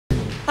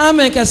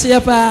Amen.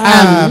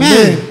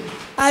 Amen.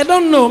 I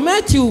don't know.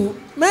 Matthew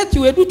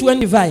edu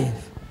 25.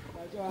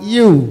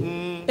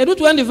 You. Edu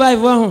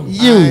 25 wahu.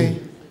 You.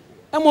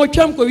 Amo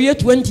twam ko wie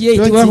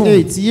 28 wahu.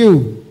 28.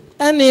 You.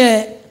 And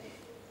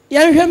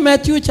yeah,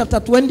 Matthew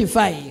chapter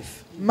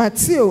 25.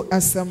 Matthew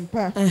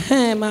asampa.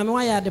 Mama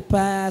wa ya de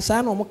pa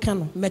sa na omuka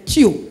no.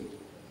 Matthew.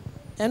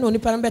 And oni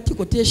pa na beti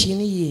quotation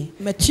ni ye.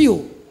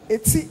 Matthew.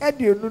 Eti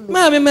adionunu.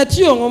 Mama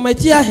Matthew ngo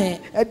mati ahe.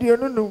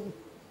 Adionunu.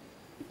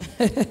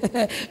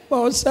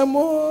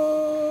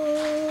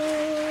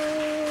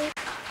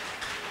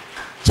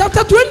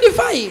 Chapter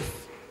 25.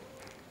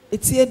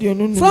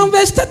 From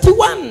verse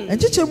 31.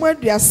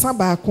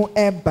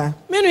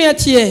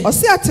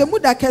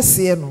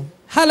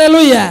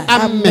 Hallelujah.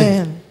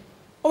 Amen.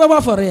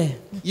 For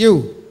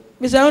you.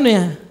 Miss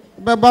Aonia.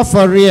 Baba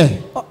for real.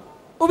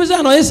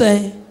 Obisa no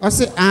say. I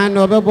say an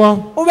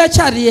obebo.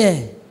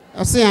 Obechade.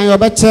 I say an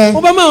obeche.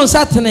 Obama on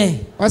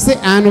Saturday. I say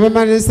an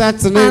obema on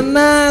Saturday.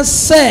 And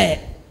say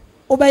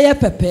Obaya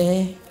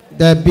Pepe.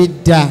 The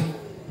bidda.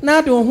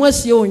 Now do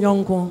what's your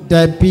young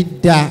The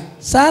bidda.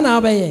 Sana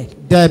obey.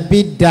 The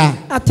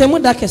bidda.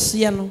 Atemuda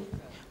kesiano.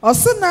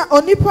 Osuna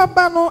onipa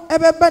bano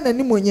ebeba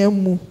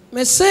nanimonyam.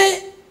 Me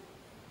say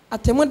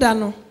atemuda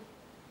no.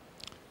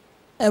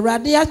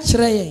 Erade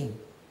akyere yen.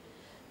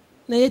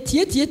 Na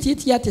yetie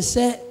te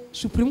say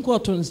Supreme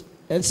Court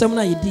ensem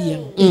na yedi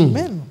yen.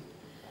 Amen.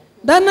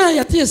 Dana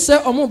yate say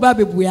omo ba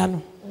bebuya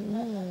no.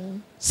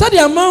 Sade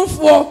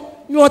amanfo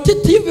ni oti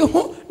TV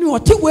ho, ni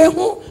oti we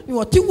ho, ni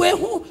oti we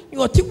ho, ni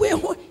oti we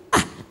ho.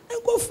 Ah,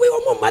 enko fu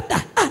omo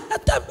mada. Ah,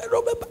 atambe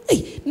robe ba.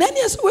 Eh, nani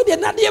ese we de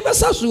na de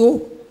besa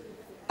so.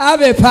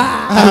 Ave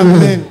pa.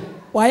 Amen.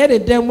 Why the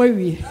demo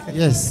we?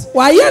 Yes.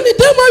 Why the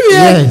demo we?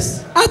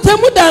 Yes.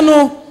 Atemuda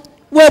no.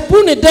 We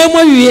pu ne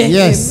demo we.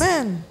 Yes.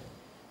 Amen.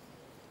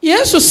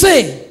 Yes,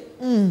 say.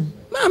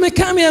 Ma me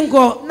come and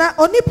go. Na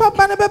onipa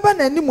ba na beba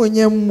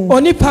nanimonyam mu.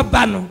 Onipa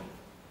ba no.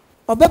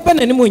 Obeba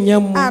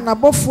nanimonyam mu. Ah, na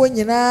bofo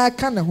nyina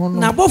ka ne ho no.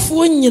 Na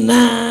bofo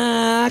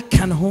nyina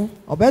ka ne ho.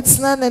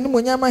 Obetena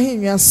nanimonyam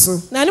ahenwa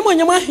so.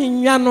 Nanimonyam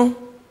ahenwa no.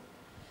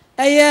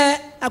 Eye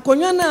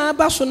akonwa na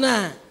aba so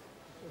na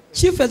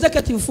chief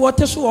executive for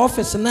teso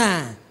office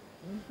na.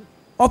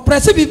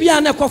 Oprese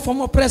bibia na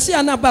ekofom oprese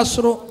ana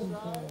basoro.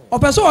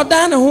 Opeso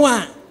odan ne ho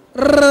a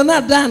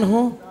rna dan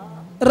ho.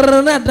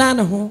 Rna dan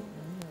ho.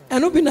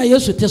 Eno bi na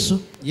Yesu teso.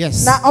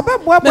 Yes. Na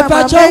obeboa ba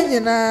ma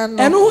nyina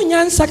no. Eno hu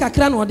nyansa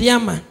kakra na ode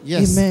ama.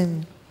 Yes.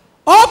 Amen.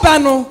 Oba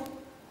no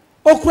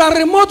okura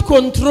remote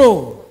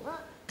control.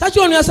 Catch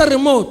on your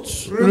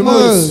remote.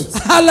 Remote.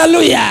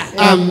 Hallelujah.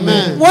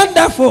 Amen.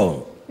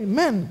 Wonderful.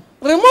 Amen.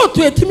 Remote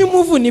to etimi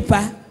move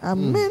nipa.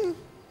 Amen.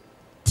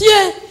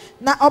 Tie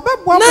na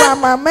obeboa ba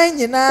mama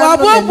nyina no.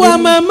 Obeboa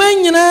mama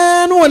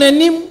nyina no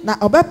wonanim. Na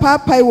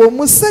obepapai wo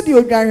mu sedi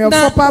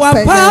odwanhwefo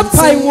papa. Na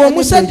papai wo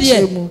mu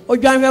sedi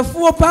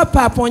odwanhwefo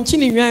papa ponchi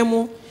ni nwan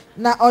mu.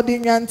 Na odi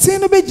nwantin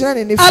no begina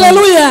ne nifa.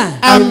 Hallelujah.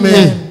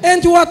 Amen.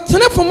 And what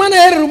telephone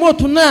na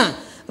remote na.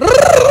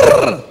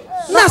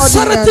 Na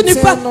sarati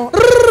nipa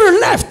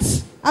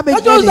left.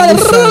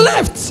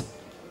 Left.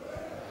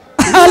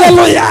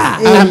 Hallelujah.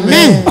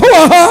 Amen.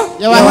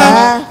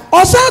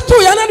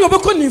 Osato ya na de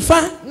obeko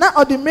nifa. Na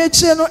odi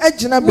meche no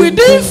agina benkum.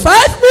 Within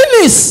 5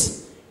 minutes.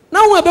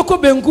 Na wo obeko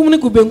benkum ni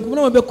gubenkum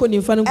na wo obeko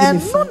nifa ni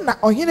gubenkum. Eno na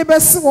ohene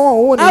bese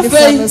wo ne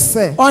nifa no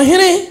se.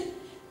 Ohene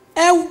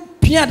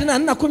pia de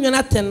na konwa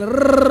na ten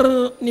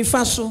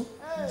nifa so.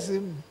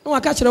 No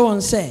aka kire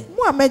won say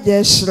mo ameje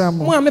ehira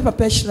mo mo ame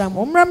papa ehira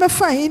mo mra me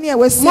fa ahini a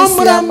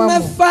wasiesia ma mo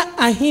me fa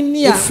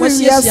ahini a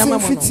wasiesia ma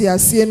mo fiti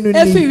ase no ni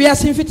efi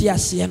wiase fiti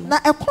ase no na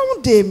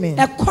ekom de me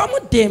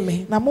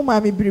na mo ma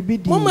me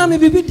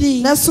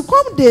bibidi na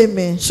sukom de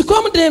me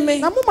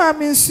na mo ma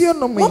me nsuo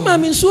no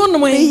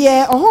mo me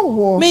ye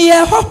ohoho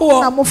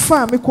na mo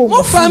fa me ko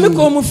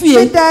mo fie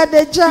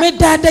me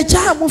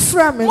dadaja na mo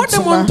fra me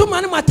ntoma mo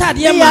ntoma ne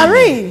matade ma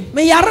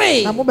me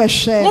yare na mo be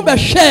hwe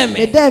me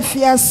me da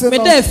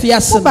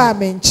fiase no ba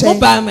me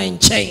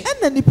nchen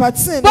ena nipa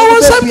tsen ba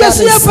won sam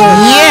kase ya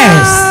pa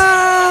yes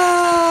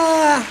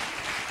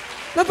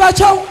na ba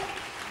chaw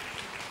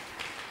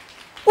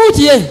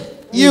utie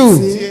you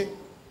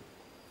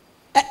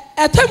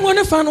etem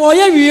woni fa no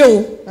oya wie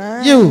o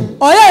you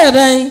oya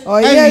den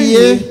oya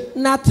wie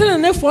na tere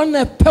ne fo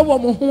na pe wo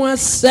mo ho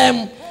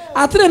asem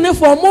atere ne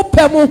fo mo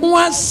pe mo ho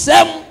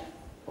asem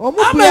o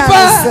mo bia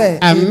se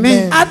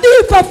amen adi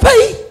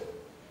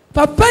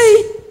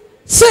papai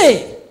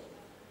say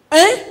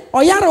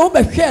oyare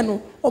obehwe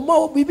no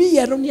omo bibi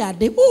ye no ni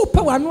ade o pe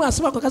wanu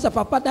asema akokasa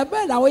papa da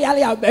be na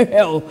oyare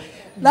abehwe o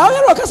na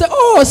oyare okasa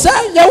oh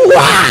say ye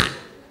wa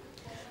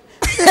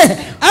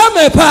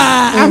amen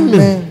pa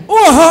amen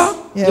oho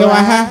ye wa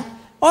ha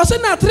o se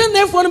na tre na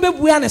efo no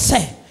bebua ne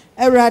se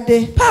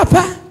erade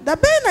papa Da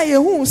bɛn na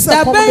yehu sɛ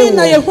da bɛn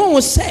na yehu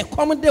sɛ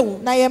kɔm de wo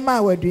na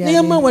yɛma waduane na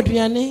yɛma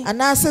waduane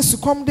anaasɛ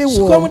sukɔm de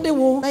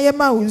wo na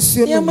yɛma wo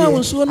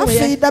nsuo no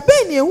afei da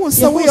bɛn na yehu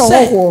sɛ woyɛ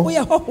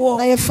hɔhoɔ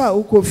na yɛfa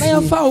wo kofi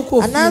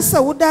anaasɛ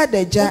woda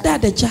adagya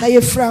na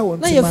yɛfira wo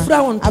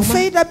ntoma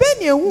afei da bɛn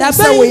na yehu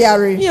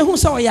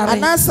sɛ woyare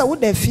anaasɛ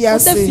woda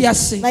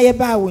fiase na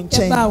yɛba wo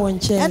nkyɛn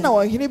ɛna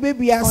ɔhene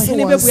bɛbua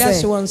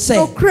ase wɔn sɛ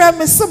nokora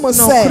me se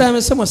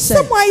mo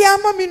sɛ mo ayɛ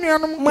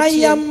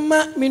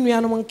ama me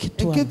nuanom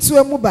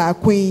nketewa mu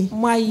baako yi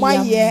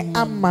moayɛ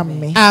ama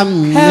me.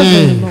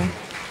 Heaven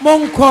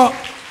monko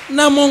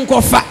na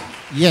monko fa.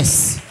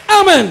 Yes.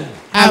 Amen.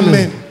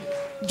 Amen.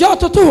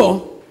 Jototo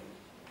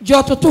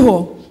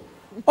ho.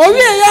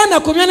 Owie ya na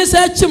komyane se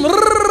chim.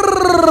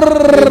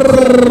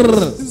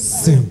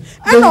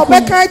 Ana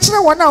obeka kire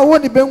wona wo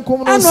ni benkum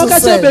no so. Ana oka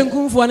se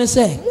benkum fo ne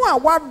se. Mo a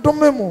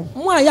wadome mo.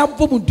 Mo a ya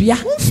bom dua.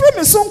 Mfiri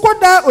me so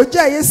nkoda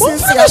oja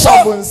yesiesie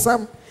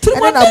abonsam.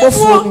 Ene na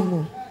bofuo ni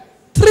mu.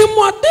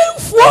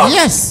 Trimodemfo.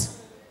 Yes.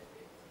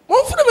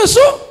 Mfiri me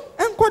so.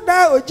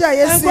 Enkoda oja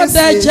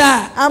yesiesie.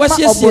 Ama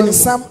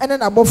obonsam ene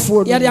na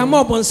bofuo. Ya de ama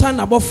obonsam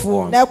na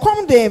bofuo. Na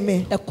ekom de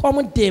me.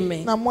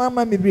 Na mo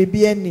ama me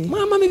biribi ani.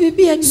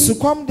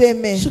 Sukom de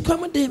me.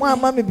 Mo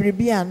ama me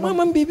biribi ano.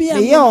 Me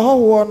ye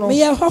ohoho no.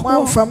 Mo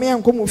amfa me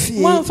ankom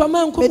fie.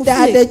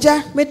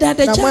 Me da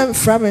adagya. Na mo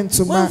amfa me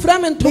ntoma.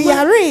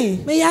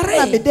 Me yare.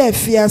 Na me da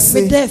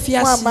fiase.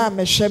 Mo ama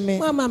me hwe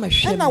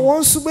me. Na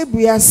won so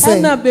bebua se.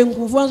 Na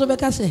benkunfo nso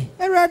beka se.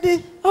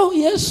 Erade. Oh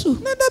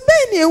Yesu. Na da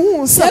ben na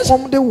ehu se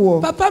kom de wo.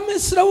 Papa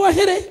mesra wo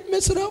here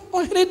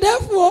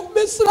defo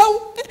mesra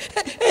wo.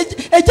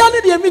 Eja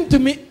ne de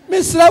mintumi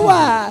mesra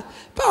wa.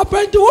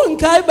 Papa nti won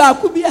kai ba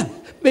ku bia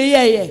me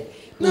yeye.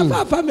 Na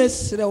papa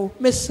mesra wo.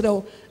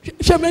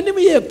 Hwemanim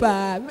ye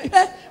pa.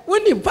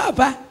 Woni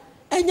papa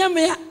enya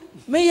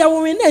me ya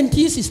wo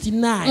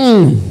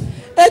 1969.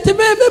 Eti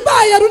me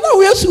ba ya no na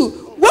Yesu.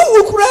 What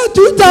we cried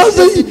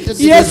 2,000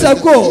 years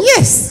ago.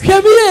 Yes.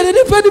 Can we hear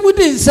anybody who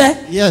didn't say?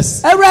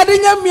 Yes. I read in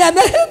your man,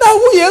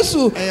 who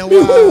Yesu.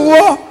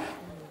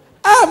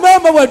 Ah,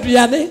 Mamma, what we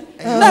are.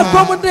 Now,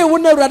 come day,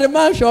 when I read a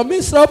man show,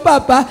 Miss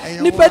Papa,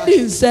 Nipper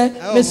didn't say,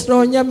 Miss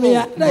Ronya,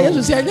 I used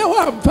to say, no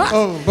one.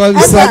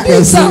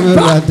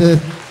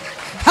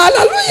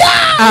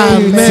 Hallelujah.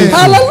 Amen.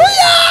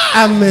 Hallelujah.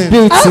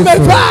 Amen.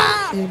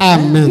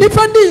 Amen.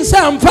 Nipper didn't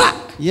say,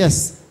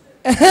 yes.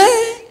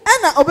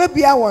 Ana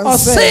obebia won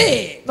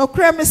say no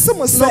kra me se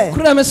mo say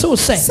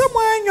se mo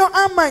anyo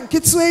ama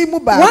nketewa yi mu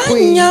baako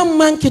yi wanya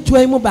ama nketewa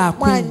yi mu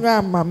baako wanya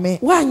ama me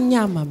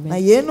na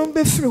yenu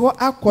befiri ho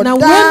akoda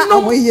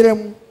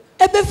ahoyirem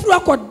ebefiri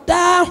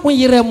akoda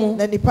ahoyirem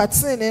na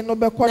nipatrene no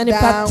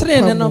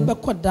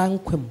bekoda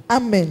nkwam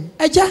amen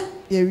aja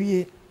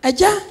yewie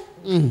aja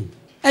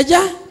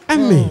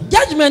amen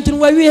judgment no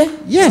wawie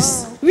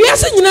yes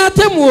wiase nyina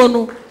temu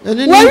no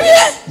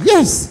wawie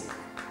yes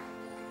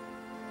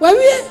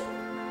wawie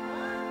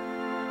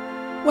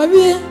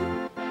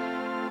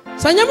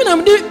sanyame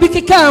nam de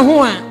bikeka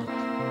ho a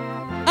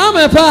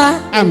amen pa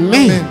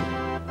amen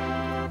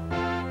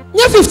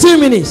nya 15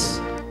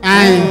 minutes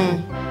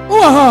amen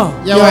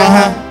ya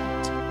wa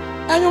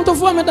anyum to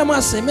fo me dam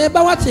ase me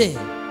ba wate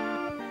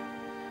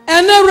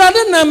ene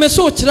urade na me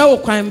so kire wo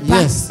kwan pa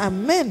yes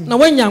amen na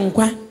wanya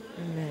nkwa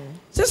amen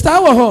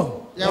sister wo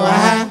ho ya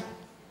wa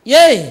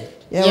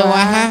ya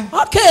wa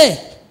okay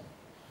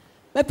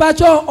me pa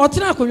cho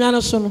otena akonwa no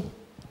so no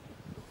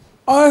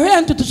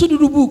ohwe ntutusu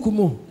dudu book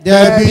mu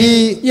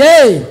Debbie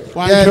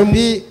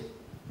Debbie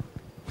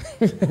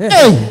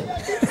hey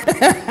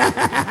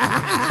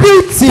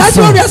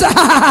beautiful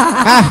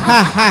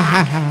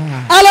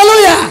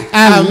hallelujah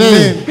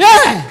amen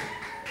yeah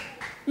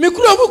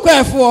mikuro mu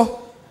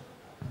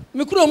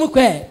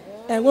kwa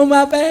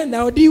ngoma ba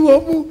na odi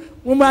wo mu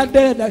ngoma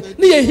da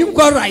ni ye him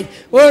go right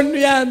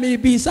onua me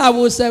bi sa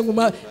wo se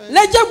ngoma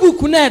leja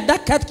book na da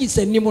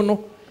catechism ni mu no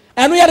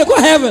enu ye de go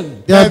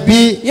heaven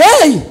Debbie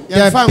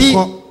Debbie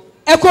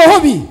eko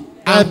hobi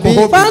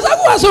fansa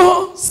ku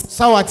aso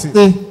sawati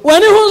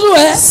wani hunzu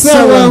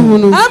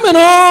sawahunu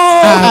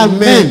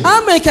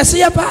amen kese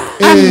ya pa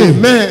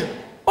amen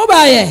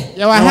obaye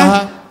ya wa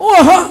ha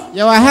oho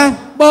ya wa ha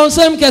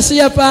bonsem kese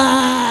ya pa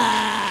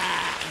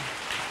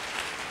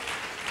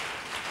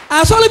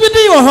asole bi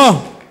di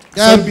oho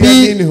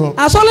Debbie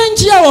asole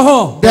nchia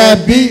oho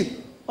Debbie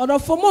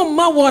odofo mo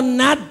ma won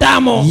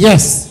nadamo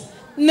yes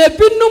na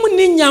binum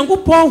ni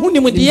nyankopon hu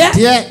nim de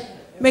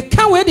me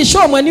ka we di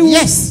show mani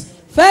yes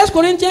 1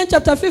 Corinthians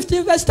chapter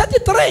 15 verse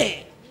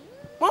 33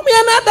 mom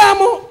ye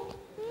nadamo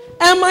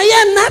ema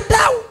ye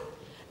nadaw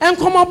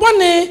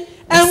enkomobone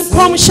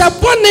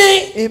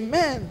enkomshabone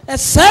amen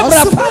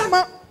esebra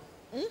pa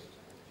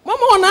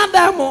mom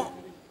nadamo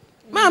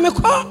ma me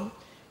ko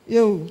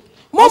yo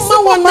mama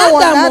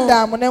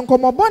wonadamo na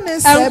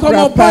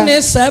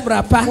enkomobone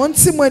sebra pa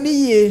monti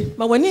mani ye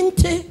ma wani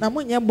nte na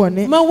monye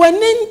bone ma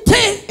wani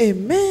nte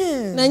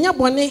amen na nya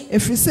bone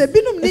efrise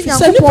binum ni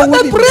nyankopon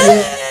woni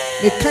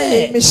me kan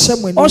me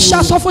hyemani o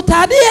sha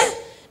sofotade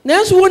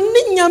nanso woni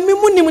nyame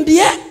mu nim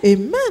de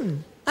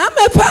amen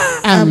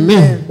Amepa.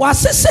 Amen.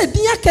 Wasese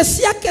dia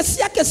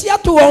kesia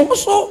to won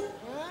so.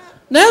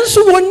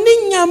 Nanso woni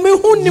nyame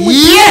hu nim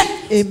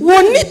die.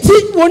 Woni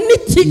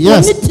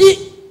ti.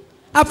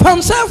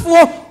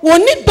 Apamsafo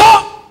woni do.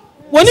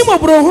 Woni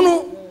mobro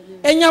hunu.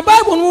 Enya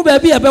Bible no ba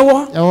bia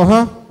bewo.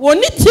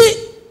 Woni ti.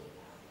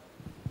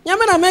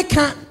 Nyame na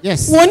meka.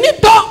 Yes. Woni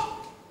do.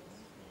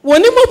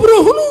 Woni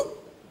mobro hunu.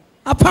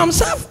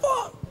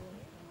 Apamsafo.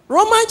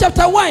 Romans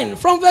chapter 1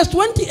 from verse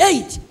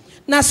 28.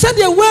 Na said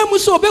the way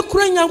muso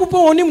obekura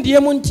Nyankopon onim de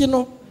mu nti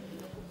no.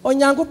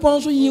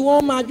 Onyankopon so yi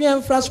won ma adwen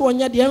mfra so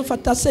onya de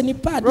mfata se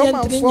nipa de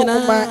entre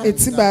nyina.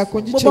 Etiba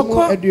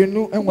konjichemu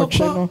aduonu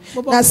enwotwe no.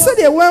 Na said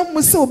the way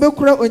muso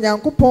obekura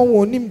Onyankopon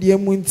onim de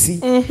mu nti.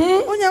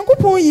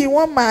 Onyankopon yi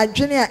won ma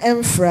adwen a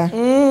emfra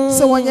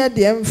se onya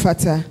de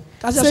mfata.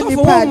 Se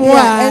nipa de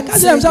a entre.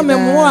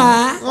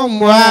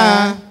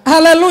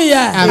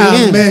 Hallelujah.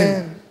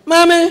 Amen.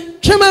 Mame,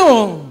 chema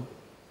won.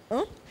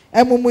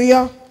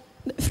 Emumuyo.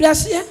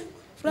 Friasia.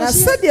 Na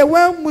said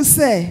wa mu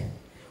se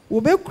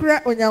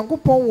wobekura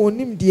Onyankopon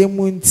wonim de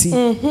mu nti.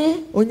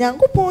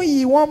 Onyankopon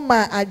yi won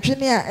ma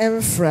adwene a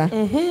emfra.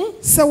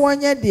 Se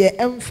wonya de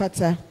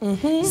emfata.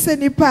 Se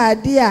nipa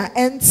ade a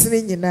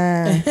entere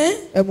nyina.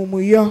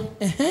 Emumuyo.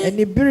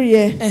 Eni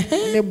biriye.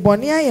 Ne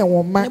bone aye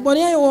woma.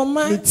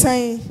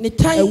 Ni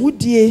tan.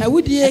 Awudie.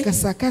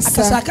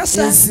 Akasakasa.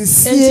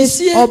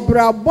 Ensisie.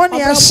 Obra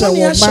bone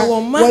ahye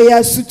woma.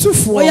 Woya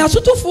sutufo.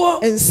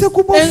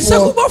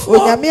 Ensekubofo.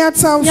 Onyame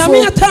atamfo.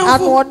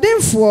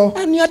 Anodemfo.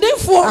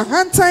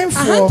 Ahantanfo.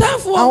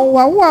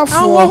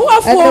 Awawafo.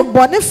 Ene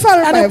bone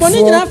faribafo.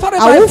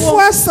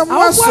 Awufo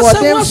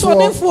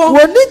asamwasodemfo.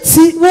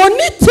 Woniti.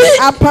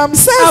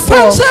 Apamsefo.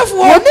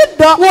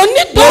 Wonido.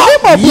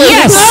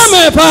 Yes.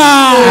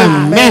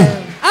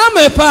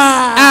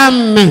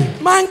 Amen.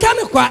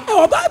 Mankane kwa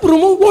Bible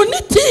mu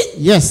woniti.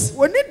 Yes.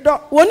 Wonido.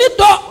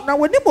 Na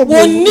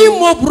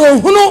wonimobro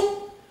hunu.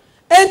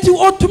 Enti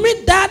otumi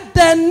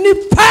dada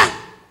nipa.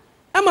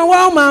 Ama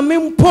wa ma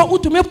mempo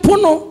utumi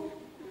pono.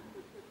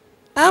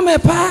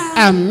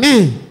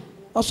 Amen.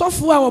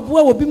 Osofo a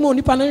oboa obi mo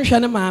nipa no nhwe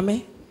ne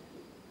maame.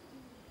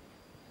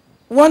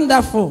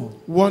 Wonderful.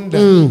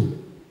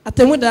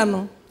 Atemuda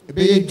no.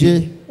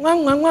 Ebeyeje.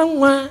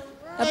 Nwa.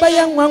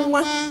 Ebeye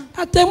nwa.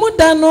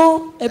 Atemuda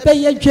no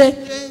ebeyeje.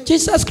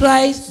 Jesus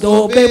Christ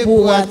do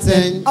bebu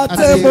waten.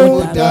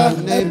 Atemuda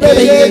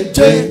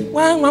ebeyeje.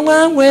 Nwa.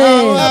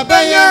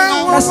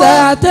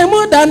 Asa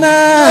atemuda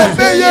na.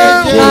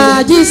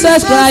 Ebeyeje.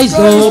 Jesus Christ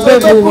do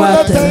bebu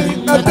waten.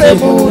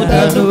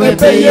 Atemuda no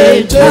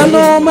ebeyeje.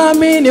 Ano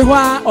mami ni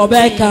hwa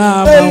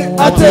obeka.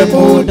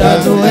 Atemuda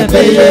no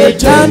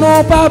ebeyeje.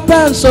 Ano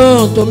papa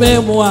nso to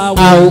memu awo.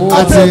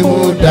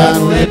 Atemuda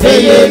no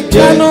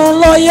ebeyeje. Ano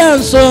lawyer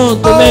nso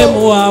to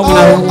memu awo.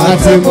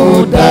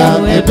 Atemuda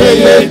no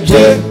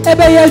ebeyeje.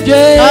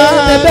 Ebeyeje.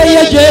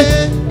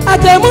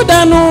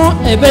 Atemuda no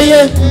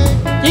ebeye.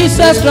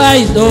 Jesus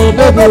Christ do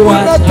bebu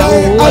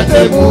waten.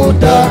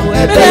 Atemuda no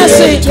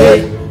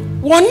ebeyeje.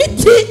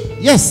 Woniti.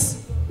 Yes.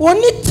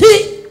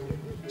 Woniti.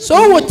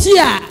 So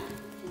wotia.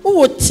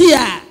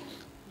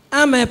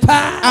 Amen.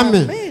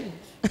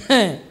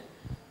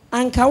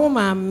 Anka wo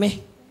maame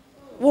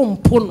wo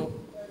mpono.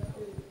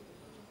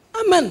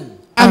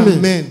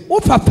 Amen. Wo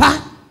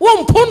papa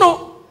wo mpono.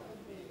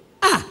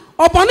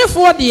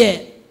 Obonefo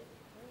de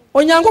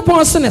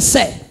Onyankopon se ne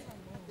se.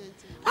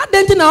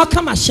 Adenti na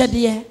aka ma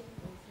hyede.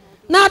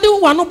 Na ade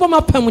wo no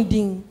boma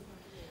pamudin.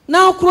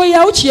 Na okro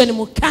ya wo chie ne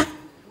muka.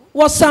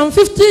 Was Psalm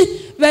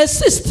 50 verse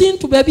 16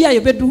 to baby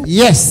ayebedu.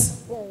 Yes.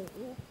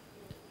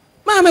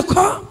 Mama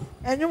ko.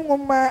 Enyum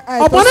ngoma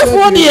ai.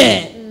 Obonefo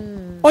de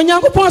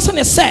Onyankopon se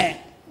ne se.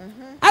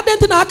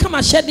 Adenti na aka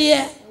ma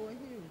hyede.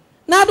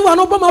 Na ade wo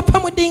no boma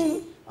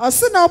pamudin.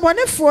 Ose na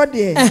obonefo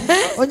de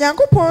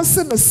Onyankopon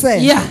se no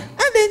se.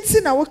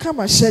 Adenti na wo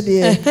kama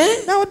hyede.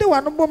 Na wo de wo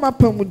no boma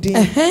pamudin.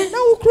 Na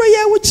wo kro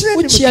ya wo kire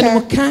ni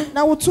muka.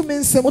 Na wo tumi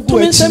nsem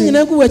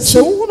nyina gu wachi.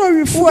 Wo no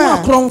rifo a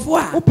akromfo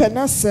a. Wo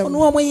penasem.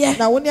 Ono mo ye.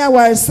 Na wo ni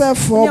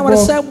awaresefo bo.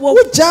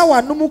 Wo ja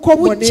wa no mu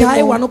koboni.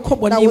 Na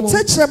wo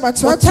techire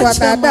mato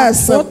anada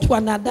asem. Wo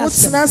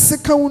tena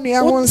sika wo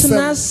nua ho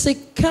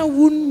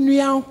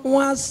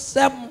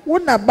nsem. Wo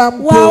na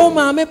bampo. Wa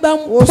maame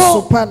bampo. Wo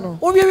sopa no.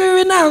 Wo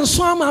wiwi na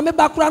nso maame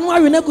bakura no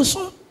awe na gu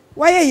so.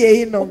 Why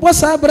ye no?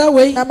 What's up,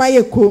 Braway? Na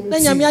my comb.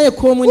 Then Yamia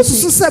comb.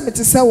 What's the summit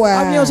to say?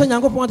 I'm also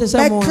young upon the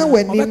same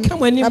when I'm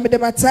the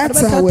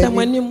matata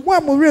when you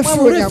want to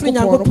refrain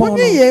upon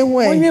ye.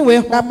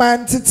 Na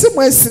man to Tim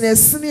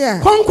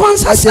Western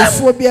Conquans as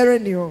for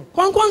bearing you.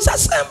 Conquans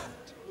as them.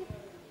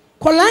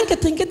 Colanca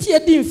think it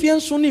yet in fear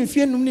soon in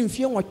fear, noon in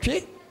fear or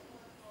tree.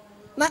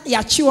 Not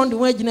yachi on the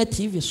way in a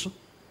TV so.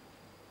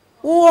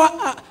 Oh,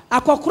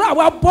 a cockra,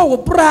 what bow,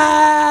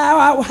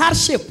 bra,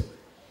 hardship.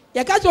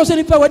 Ya ka cho se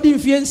nipa wadi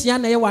mfiensia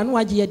na ye wa no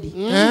age adi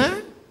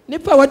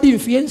nipa wadi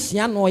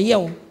mfiensia na oye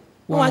wo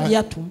no age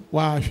atum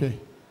wa hwe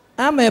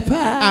amen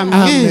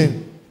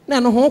na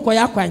no ho ko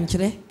ya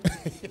kwankire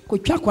ko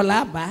twa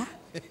kola ba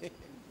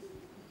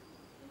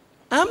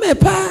amen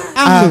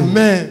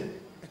amen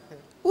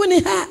woni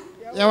ha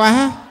ya wa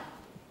ha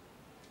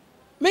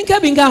Menka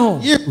binga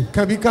ho.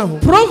 Kabika ho.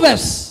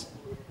 Proverbs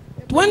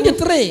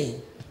 23.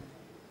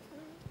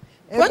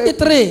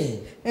 23.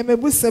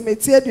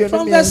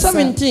 From verse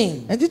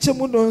 17.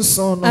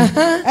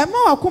 Emma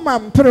wakuma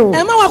mpro.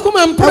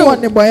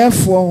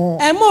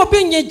 Emma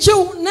obi nye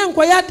jew na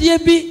nkoya de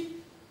bi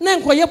na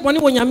nkoye bone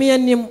wo nyame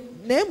anim.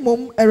 Na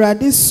mom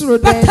Awurade suro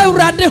den. Bata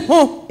Awurade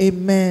ho.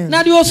 Amen.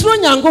 Na de osuro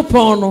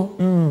Nyankopon no.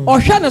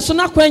 Ohwe ne so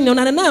na kwanyo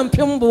na na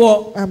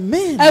mpembo.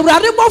 Amen.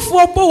 Awurade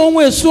bofo bo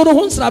won esuro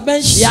ho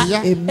nsraban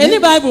hia. Any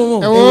Bible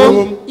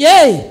mo.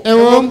 Yay.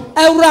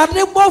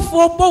 Awurade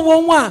bofo bo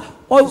won a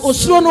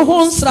osuro no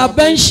ho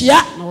nsraban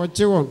hia. Na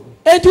wache won.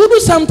 Etudu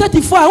Psalm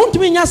 34 a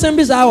untumi nya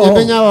sembi za ho.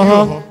 Ebenya wo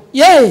ho.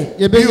 Yay.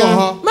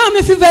 Yebenya.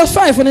 Ma fi verse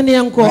 5 ne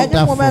enko.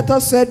 Enye momento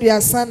so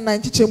aduasan na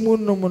nchichemu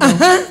num no.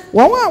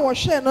 Won a wo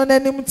hwe no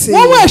nanim tie.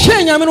 Won a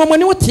hwe nyame no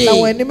mani wo tie. Na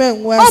wanim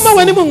enwu ase. O ma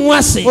wanim enwu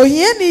ase.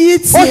 Ohie ni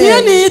yitie.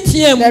 Ohie ni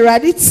yitie mu.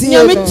 Awurade tie.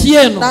 Nyame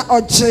tie no. Na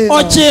oche.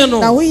 Oche no.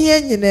 Na ho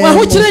hie nyina. Wa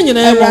ho kire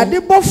nyina. Awurade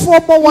bofo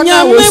bo won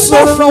a wo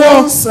so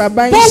no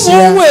sraban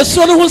hia. Bo wo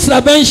so no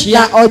sraban hia.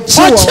 Na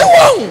oche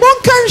won. Bon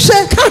kan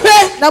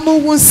hwe. Na mo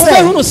hu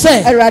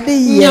se. Awurade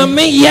ye.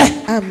 Nyame ye.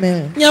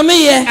 Amen. Nyame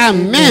ye.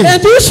 Amen.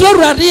 Etu so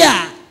Awurade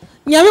a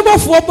nyame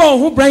bofo bo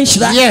ho branch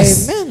ra.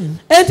 Yes. Amen.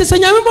 Enti se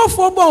nyame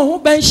bofo bo ho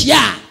branch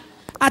ya.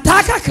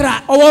 Ataka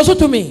kra owo so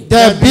to me.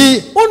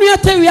 Dabi. Onu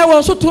atawia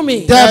wo so to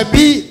me.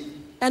 Dabi.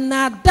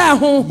 Na da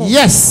ho.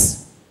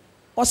 Yes.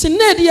 O se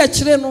na di a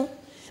kire no.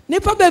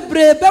 Nipa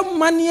bebre be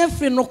mane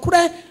afri no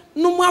kure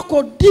no mu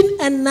akodin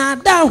na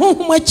da ho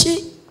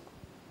machi.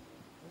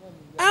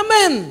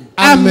 Amen.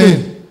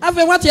 Amen.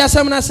 Ave what you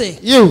asem na say?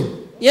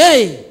 You.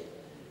 Yay.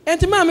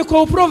 Enti ma me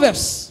call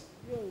Proverbs.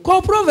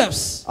 Call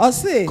Proverbs. O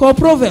say. Call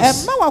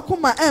Proverbs. Emma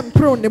wakuma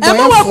empro ne boyefo.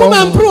 Emma wakuma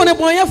empro ne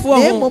boyefo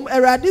ho. Emom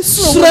Awurade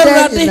suro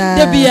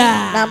de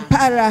bia.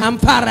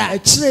 Ampara.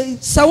 Achire.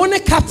 Sa woni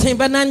captain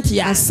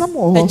benantia. Asam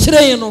wo.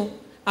 Achire no.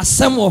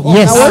 Asam wo.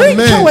 Yes.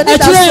 Amen.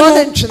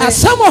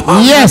 Asam wo.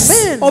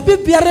 Yes. Obi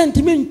biara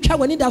ntimi ntwa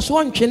woni da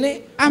so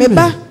ntwene.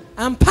 Meba.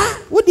 Ampa.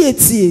 Wo de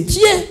etie.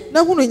 Tie.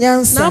 Na hunu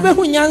nyansa. Na be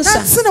hu nyansa.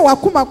 Na se na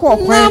wakuma ko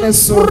okwan ne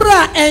so. Na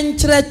bra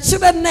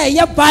enkyerɛkyerɛ na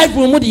ye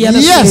Bible mu de ye.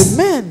 Yes.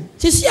 Amen.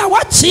 Tisi a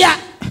wachia.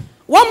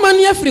 One man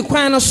afiri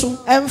kwan no so.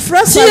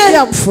 Emfra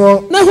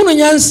sadwamfo. Na hunu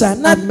nyansa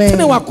na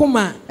tene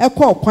wakoma.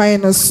 Ekọ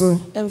kwan no so.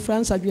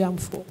 Emfra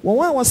sadwamfo.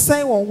 Won a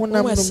wosan won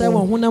honam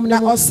no. Na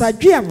Na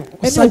osadwam.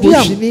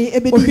 Ohini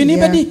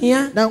ebedi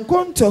hia. Na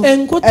nkonto.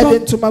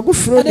 Edentomagu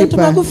fro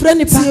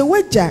nipa. Tie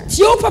waja.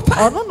 Tie o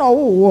papa. Ono na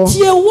wo.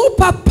 Tie wo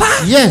papa.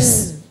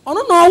 Yes.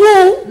 Ono na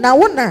wo. Na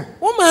wona.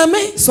 Wo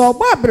maame. So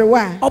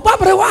obabrewa.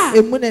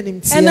 Emu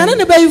nanim tie. Enane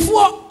ne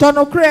bayifo.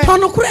 Tonokre.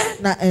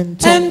 Na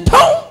enton.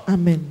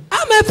 Amen.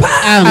 Amepa.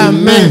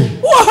 Amen.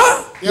 Wo.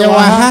 Ye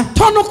wa ha.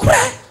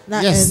 Tonokre.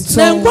 Na Yes.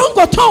 Na enton.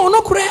 ngongo ton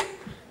onokre.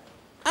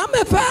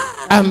 Amepa.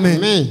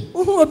 Amen.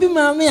 Obi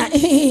maame a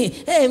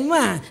hey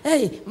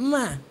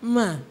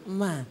ma.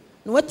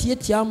 No what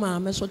tia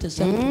maame so te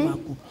se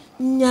mako.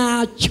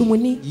 Nya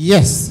chumuni.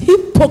 Yes.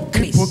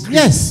 Hypocrite.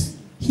 Yes.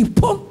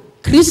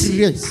 Hypocrite.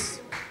 Yes.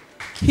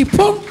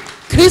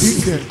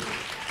 Hypocrite.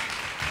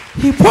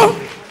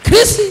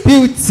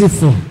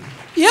 Beautiful.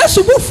 Yes,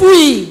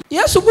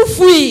 bu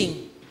fui.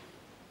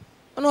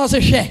 Ono se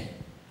hwe.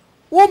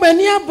 Wo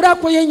mani abra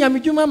ko ye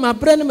nyamedwuma ma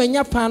bra ne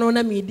manya pano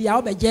na medi a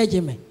wo be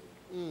jeje me.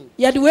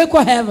 Ye de we ko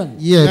heaven.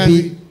 Yeah,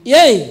 be.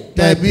 Yay.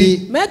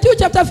 Dabi. Matthew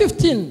chapter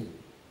 15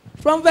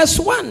 from verse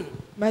 1.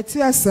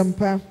 Matthew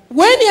asempa.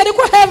 When ye de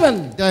ko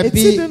heaven.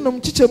 Eti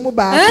num chichemu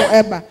ba ko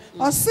eba.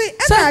 O se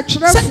na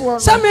atwerefo no.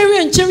 Sa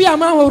mewe nchewi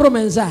ama horo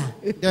menza.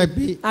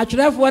 Dabi.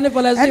 Atwerefo ne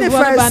Palestine fo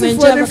ba na nche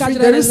nche ka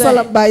kire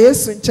ne ba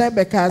Yesu nche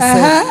be ka se.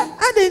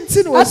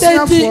 Adenti no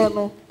wasuafo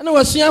no. Na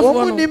wasuafo no.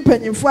 Omuni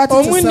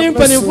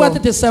mpanyimfo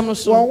atete sem no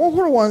so. Won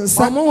hohoro won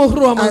sa.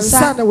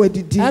 Ansa na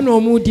wadidi. Ana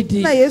omu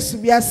didi. Na Yesu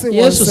bi ase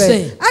won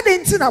se.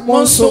 Adenti na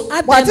mo so.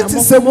 Watete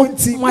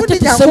semunti. Mudi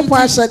Nyankopon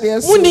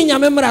ahyade so. Mudi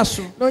nyame mra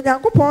so. No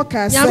Nyankopon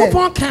ka se.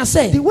 Nyankopon ka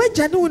se. Di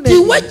waja ne wo na. Di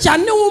waja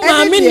ne wo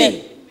maame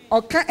ni.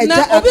 Oka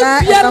eja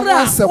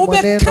ana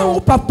asembone no.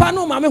 Papa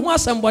no maame ho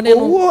asembone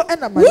no. Wo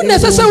na ma. Wo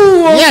nesese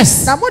wo.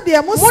 Yes. Na mo de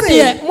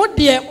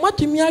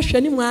matumi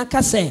ahwe ni mu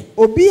aka se.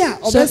 Obi a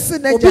obesi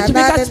na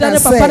jana ne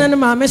papa na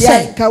maame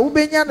se. Ka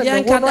ubenya na de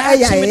wono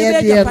aya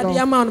ye de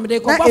no. Ma no de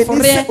ko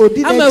bafore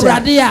ama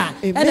urade a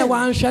ene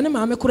wanhwe ne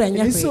maame kura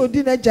nya hwe. Ese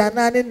odi na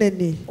jana ne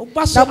nani.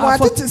 Na mo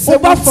atete se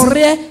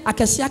bafore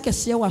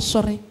akese wa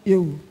sore.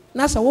 Yo.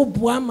 Na sa wo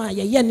bua ma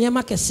ye ne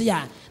ma kese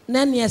a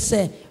na ne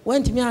se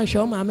wantimi anhwe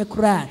o maame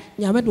kura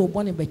nyame de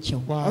obone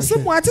bechew. Ose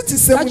mo atete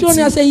se muti. Ajo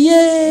ne say ye.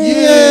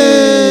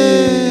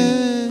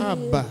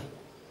 Abba.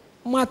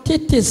 Mo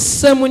atete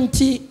se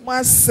munti. Mo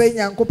asai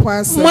Nyankopon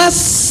asem. Mo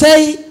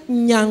asai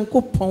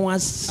Nyankopon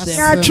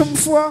asem.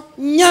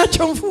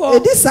 Nyatwomfo.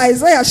 Edisa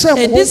Isaiah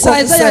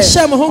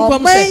shem ho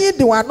kom se. Oman yi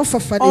de wano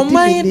fafa ne di.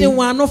 Oman de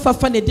wano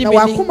fafa ne di. Na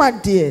wakoma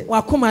de.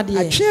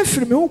 Atwe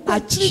afiri me ho kwa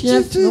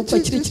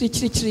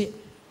chiri.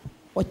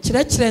 O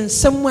kyerɛkyerɛ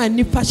nsɛm a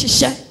nipa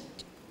hyehyɛ.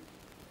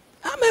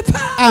 Amepa.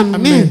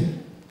 Amen.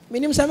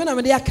 Minim sɛ me na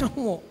me de aka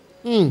ho.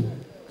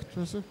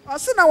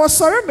 Osina was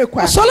sorry me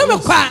kwa. Sorry me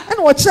kwa.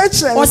 And what church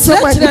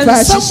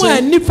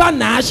somewhere nipa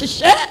na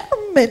ahihye.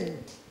 Amen.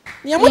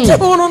 Nyamote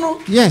bo no.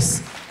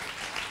 Yes.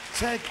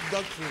 Church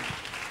doctrine.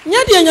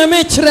 Nya de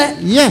nyame kire.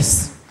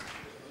 Yes.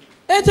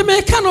 Enti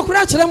me ka no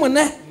kura kire mo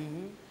ne.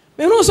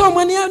 Me hu so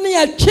mo ne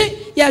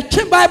ya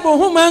twe Bible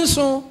ho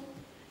manso.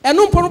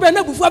 Enu mpo no be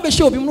na bufu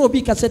abehye obi mu na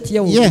obi kasete ye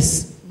wo.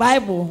 Yes.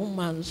 Bible ho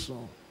manso.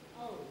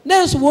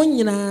 Nenso wo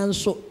nyina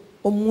nso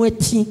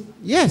omuati.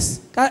 Yes.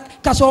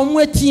 Ka so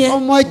omuati.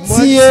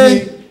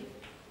 Omuati.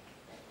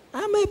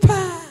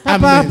 Amepa.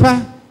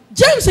 Papa.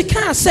 James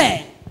can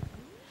say,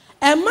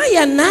 "Am I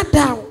a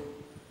nada?"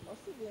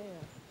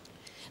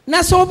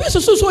 Na so obi so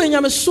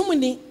enyame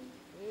sumuni.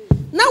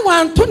 Na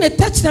wan to ne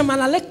touch them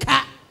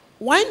alaleka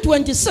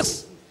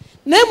 126.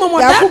 Na momo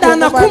dada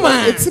na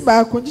kuma. Eti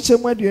ba ko ngiche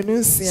mu aduonu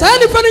nsia. Sa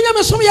ni fa no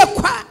nyame sum ye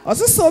kwa.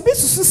 Osisa obi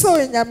susu so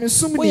enyame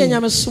sumuni.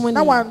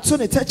 Na wan to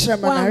ne touch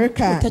them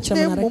alaleka.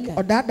 Na momo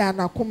odada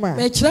na kuma.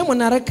 Me kire mo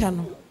nareka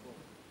no.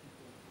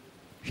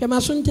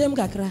 Hwema so ntem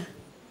kakra.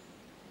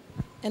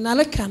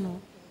 Enaleka no.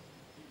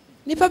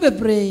 Nipa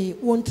bebre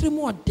wontri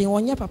mu ode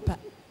wonye papa.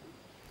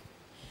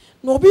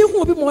 No obi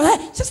hu obi mo hey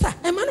sister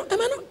emano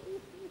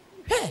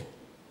hey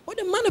what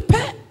the man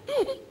pe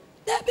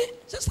Debbie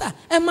sister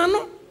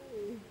emano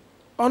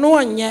ono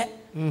wonye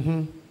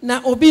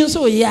na obi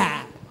nso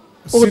ya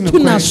otu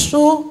na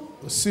so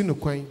osinu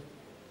kwan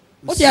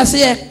o ti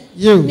ase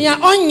ni a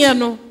onye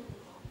no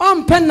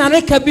ompe na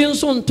reka bi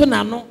nso nto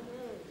na no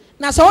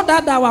na sa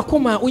odada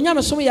wakoma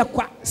onyame som ye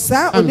kwa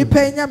sa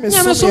onipa nyame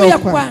som ye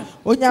kwa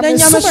onyame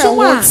som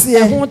a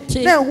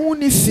ehunte na ehun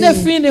ni fi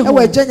e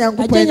wa gya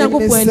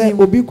nyankopɔn ni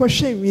obi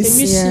kɔhwɛ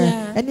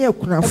nwisia ene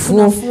akunafo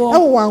e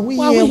wo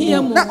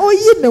ahoyie mu na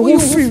oyi ne wo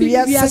firi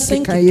wiase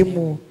kekaye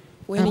mu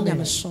we ni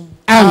nyame som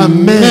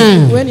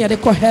amen we ni de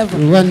ko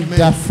heaven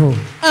wonderful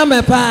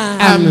amen pa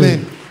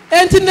amen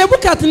enti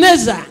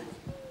Nebukadnezar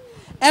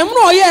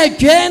emro oye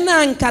adwe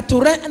na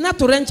nkatore na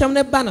tore nkyam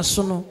ne ba ne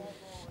so no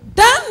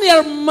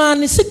Daniel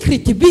man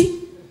secret bi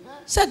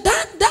say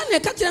Daniel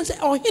catch say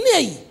oh hini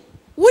ayi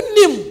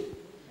wonim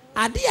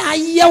ade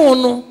aye wo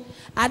no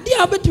ade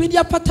a betumi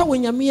dia pata wo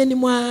nyame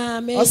anim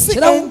a me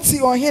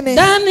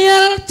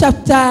Daniel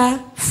chapter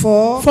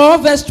 4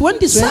 verse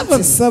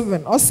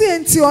 27 ose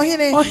enti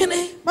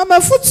ohene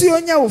mama futu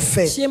onya wo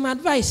fe she my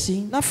advice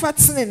na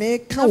fatene ne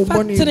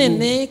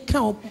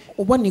ka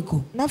wo boni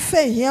go na fa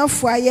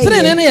hiafo aye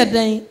trene ne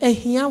yeden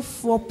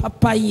ahiafo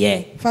papa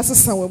ye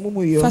fasesa wa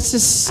mumu yo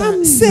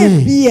fasesa se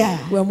bia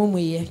wa mumu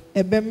ye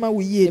ebema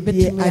wo ye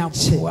bia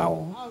ache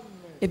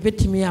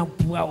ebetimi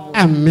aboa wo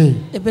amen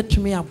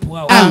ebetimi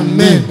aboa wo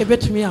amen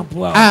ebetimi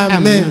aboa wo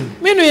amen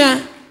menu ya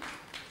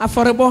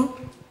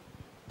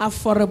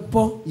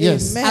aforebo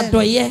yes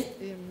adoye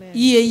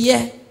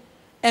yeye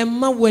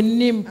emma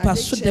wanim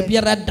paso da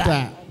biara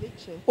da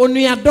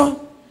onuado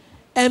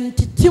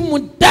emtitimu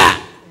da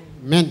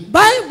amen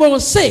Bible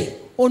say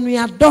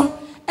onuado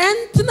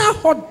entina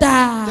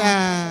hoda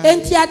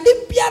enti ade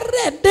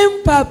biara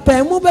dem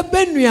papa mu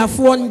bebe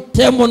nuafo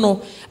ntemo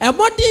no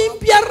emodin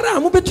biara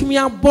mu betumi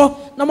abo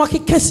na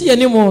makekase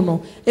yanimo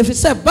no if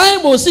say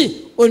Bible say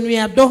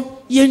onuado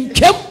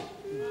yentwam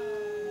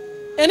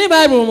any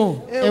Bible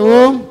mo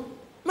ewo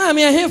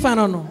Mami ahefa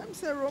no no. I'm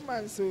say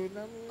Romans so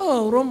na.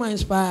 Oh,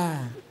 Romans pa.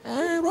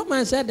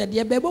 Romans said that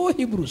the Bible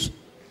Hebrews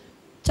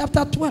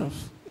chapter 12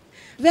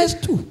 verse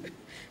 2.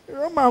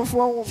 Romans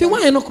for. Fi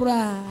wan no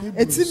kura.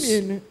 Eti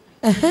mienu.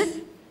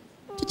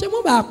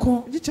 Chichemu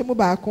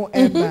baako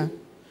eba.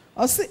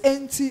 Osi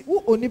enti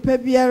wo onipa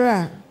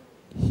biara.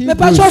 Me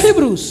pa so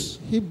Hebrews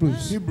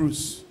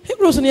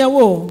ne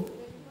wo.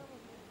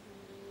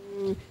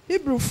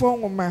 Hebrew for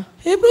ngoma.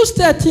 Hebrews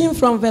 13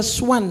 from verse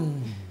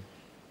 1.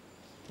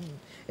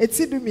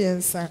 Eti du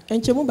miensa.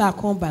 Enchemu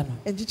baako ba no.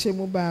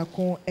 Enchichemu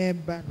baako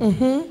eba.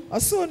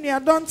 Osi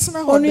onuadon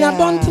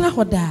tena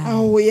hoda.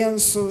 Aho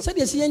yenso. Se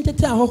de si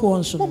yentete ahoho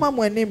nso. Mama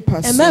mo anim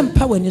paso.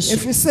 Emempa wani so.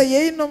 Efise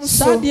yeyinom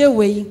so. Sadie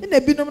wei. Na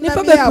binom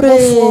na me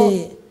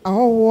abofo.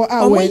 Ahoho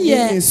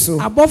awani so.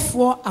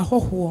 Abofo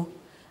ahoho.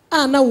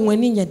 Na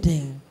wani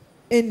nyeden.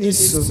 Eni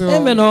so.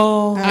 Amen.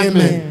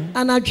 Amen.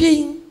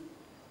 Anadwi.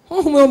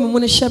 Honhom mu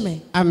ne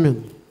hyeme.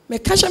 Amen. Me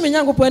kasha me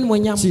nyankopɔ ne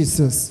monyam.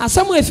 Jesus.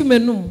 Asamu efi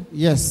menum.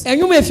 Yes.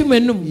 Enyum efi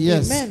menum.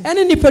 Yes.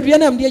 Ene nipadua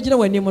na mde agina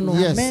wanim no.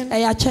 Amen.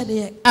 Eya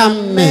kyede.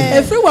 Amen.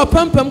 Efri wa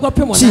pampam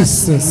kwapem na.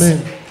 Jesus. Amen.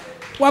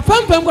 Wa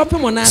pampam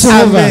kwapem na.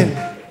 Amen.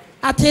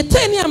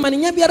 Atete ni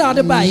amanenya biara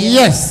ode ba ye.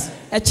 Yes.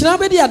 Echina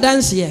be di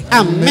adanse ye.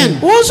 Amen.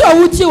 Wonso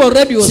awuti wo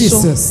radio so.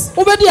 Jesus.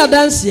 Wo be di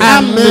adanse ye.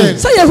 Amen.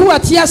 Say Yehu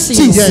ati ase.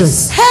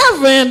 Jesus.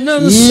 Heaven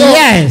and so.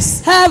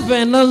 Yes.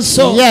 Heaven and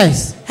so.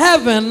 Yes.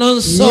 Heaven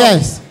and so.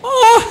 Yes.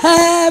 Oh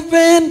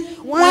heaven.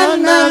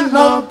 One and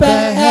no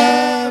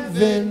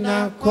heaven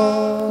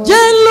accord.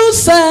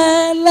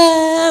 Jerusalem.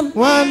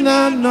 One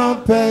and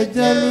no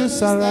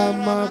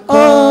Jerusalem accord.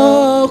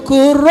 Oh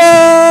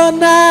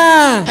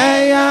Corona.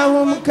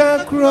 Eyahum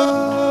kakro.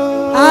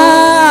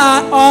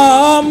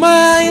 Oh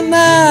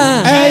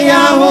Maina.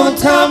 Eyahum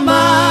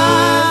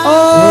tama.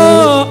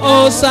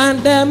 Oh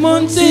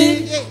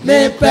Sandemunti.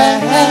 Me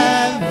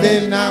heaven.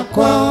 heaven I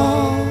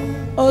call.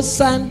 O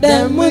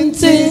Sunday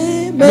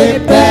Munti, Me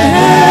pe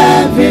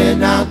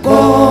heaven I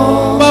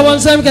call. Bawon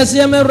Sam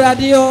Kasiame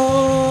Radio.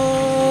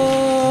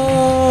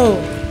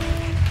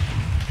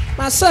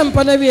 Masam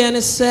Panabi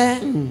and say,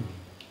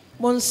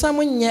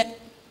 Monsamun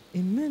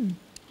Amen.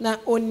 Na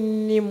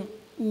onim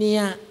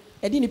nia,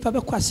 Edini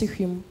Papa Quasi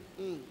him.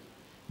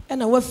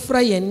 And I were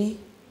frying,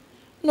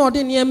 no,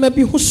 the near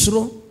maybe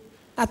Husro,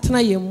 Atna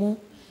Yemu.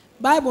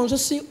 Bible so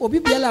see,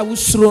 Obibiala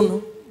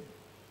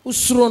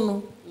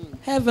Usrono,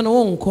 heaven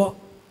won't call.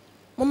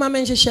 Mama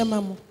mentioned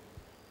Shemamu.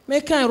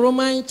 Make a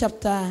Roman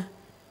chapter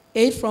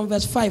 8 from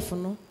verse 5.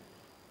 No,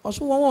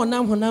 also one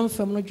nam who nam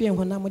from no dream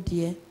when I'm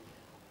dear.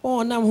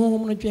 Oh, nam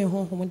home no dream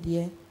home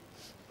dear.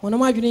 When I'm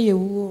imagining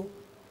you,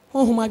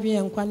 home my dream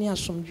and Quania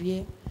some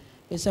dear.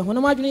 It's a when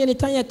I'm imagining any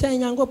time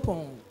 10 young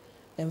upon.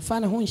 And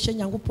find a home shame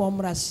young upon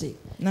Rassi.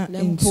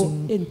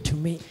 Into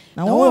me.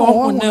 Now,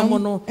 all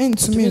no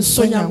into me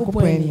so young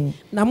upon.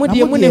 Now, what do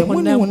you mean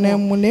when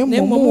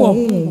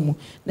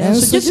I'm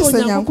so just a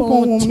young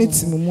upon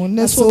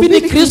so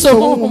be Christo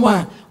home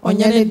on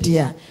your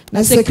dear.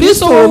 Now, say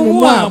Christo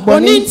home,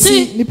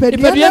 Boniti,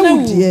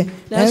 Nipediana, dear.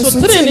 That's so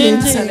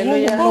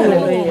 3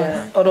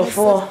 out of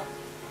 4.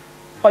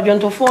 Or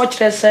 24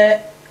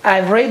 say,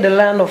 I've read the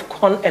land of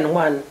corn and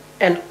wine.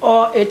 And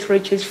all it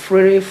riches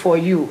freely for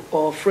you,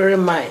 or freely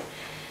mine.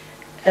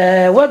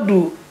 What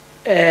do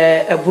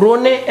a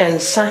brone and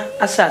son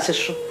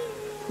assassin?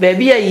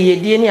 Baby, a ye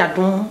dear near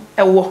doom,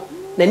 a war,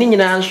 the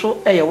Ninian answer,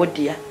 a what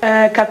dear.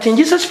 Captain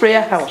Jesus'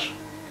 prayer house.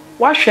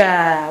 Wash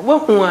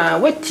what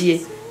wet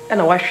ye,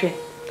 and a wash ye.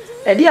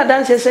 A dear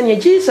dancer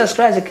send Jesus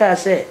Christ a car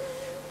say,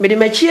 Made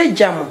me cheer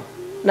jam.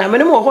 Now,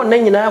 many more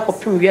name for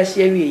previous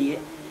year.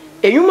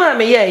 A you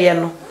mamma, ye,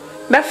 no,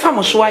 my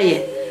famous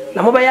why.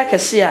 Na mobaya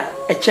kesia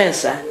e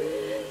chensa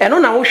eno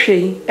na wo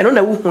hwei eno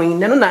na wo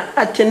huin eno na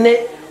atene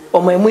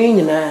omamu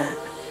nyina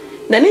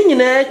na ni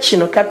nyina chi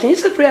no Captain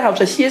Jesus prayer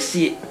house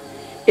asiesie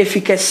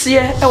efikese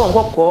e won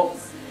kokko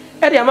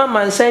e de ama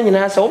mansan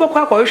nyina se wo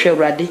bekwa kwa hwe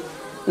Awurade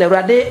na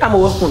Awurade ama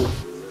wo hu no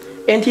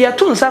enti ya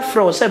to nsa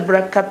fro se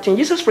bra Captain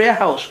Jesus prayer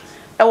house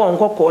e won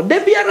kokko de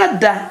biara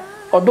da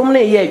odom na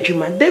ye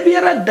adwuma de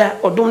biara da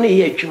odom na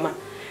ye adwuma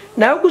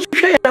na agusu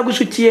hwe na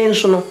agusu tie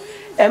nso no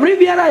emri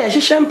biara ya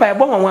hihye mpa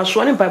ebo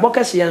nwanwaso ne mpa ebo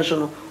kase yenso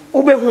no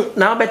obehu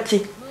na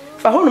obeti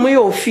fa honum ye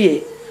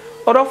ofie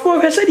odofo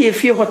hwese de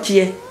efie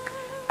hotie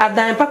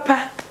adan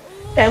papa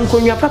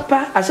enkonwa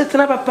papa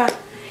asetena papa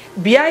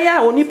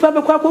biaya onipa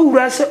bekwa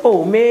kwura se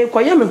o me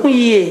koye me hu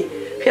yie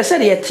hwese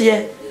de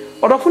yetie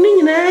odofo ni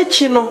nyina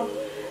achi no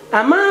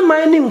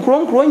ama ni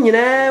nkronkro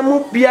nyina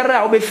mu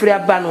biara obefiri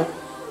aba no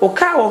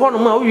oka wo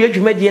honum a owie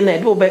adwumadie na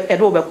ede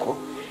obekọ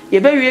ye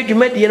be wie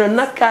adwumadie no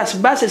nakas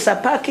basis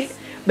apake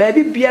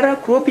baby biara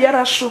kro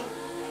biara so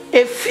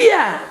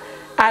efia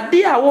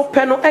ade a wo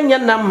pɛ no enya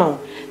namma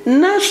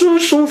na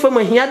sunsun fam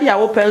ahia de a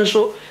wo pɛ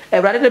nso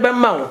Awurade de be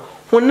ma wo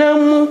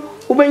honam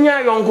wo benya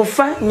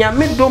ayonkofa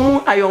nyame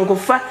domu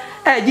ayonkofa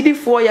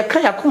agidifo ye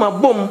kan yakoma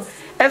bom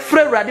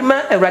efra Awurade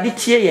ma Awurade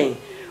tie yen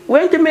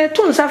wente me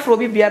to nsafro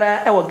bi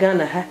biara e wo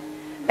Ghana ha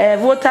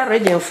Volta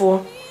region 4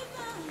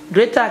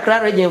 Greater Accra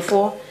region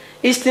 4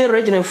 Eastern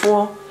region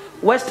 4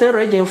 Western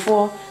region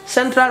 4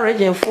 Central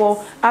region 4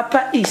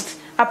 Upper East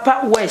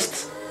Upper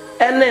West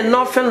and then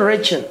Northern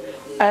region.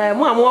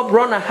 Mo amo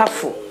brona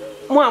hafo.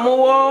 Mo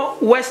amo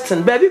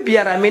Western. Baby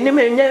biara me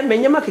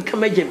nyama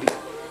kekamaje bi.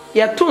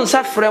 Ya to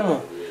nsa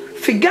fremo.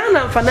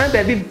 Figana mfana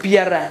baby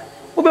biara.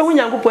 Wo be hu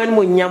Nyankopon ni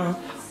mo nyam.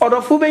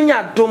 Odofo be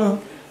nya dom.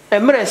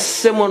 Emre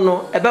semo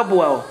no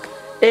ebeboa o.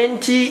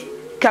 Enti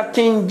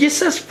Captain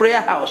Jesus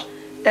prayer house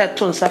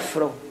to nsa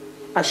fremo.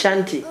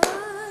 Ashanti,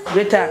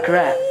 Greater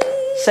Accra,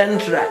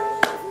 Central,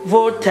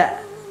 Volta,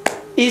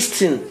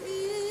 Eastern,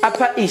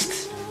 Upper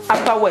East,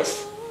 Upper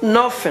West,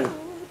 Northern,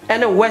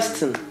 and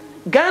Western.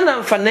 Ghana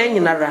and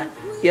Fananara,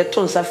 your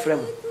tons of frame.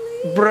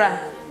 Bra,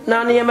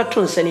 now near my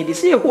tons, and it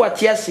is here who are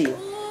Tiasi,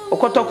 or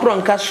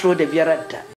Cotocron Castro de Biarata.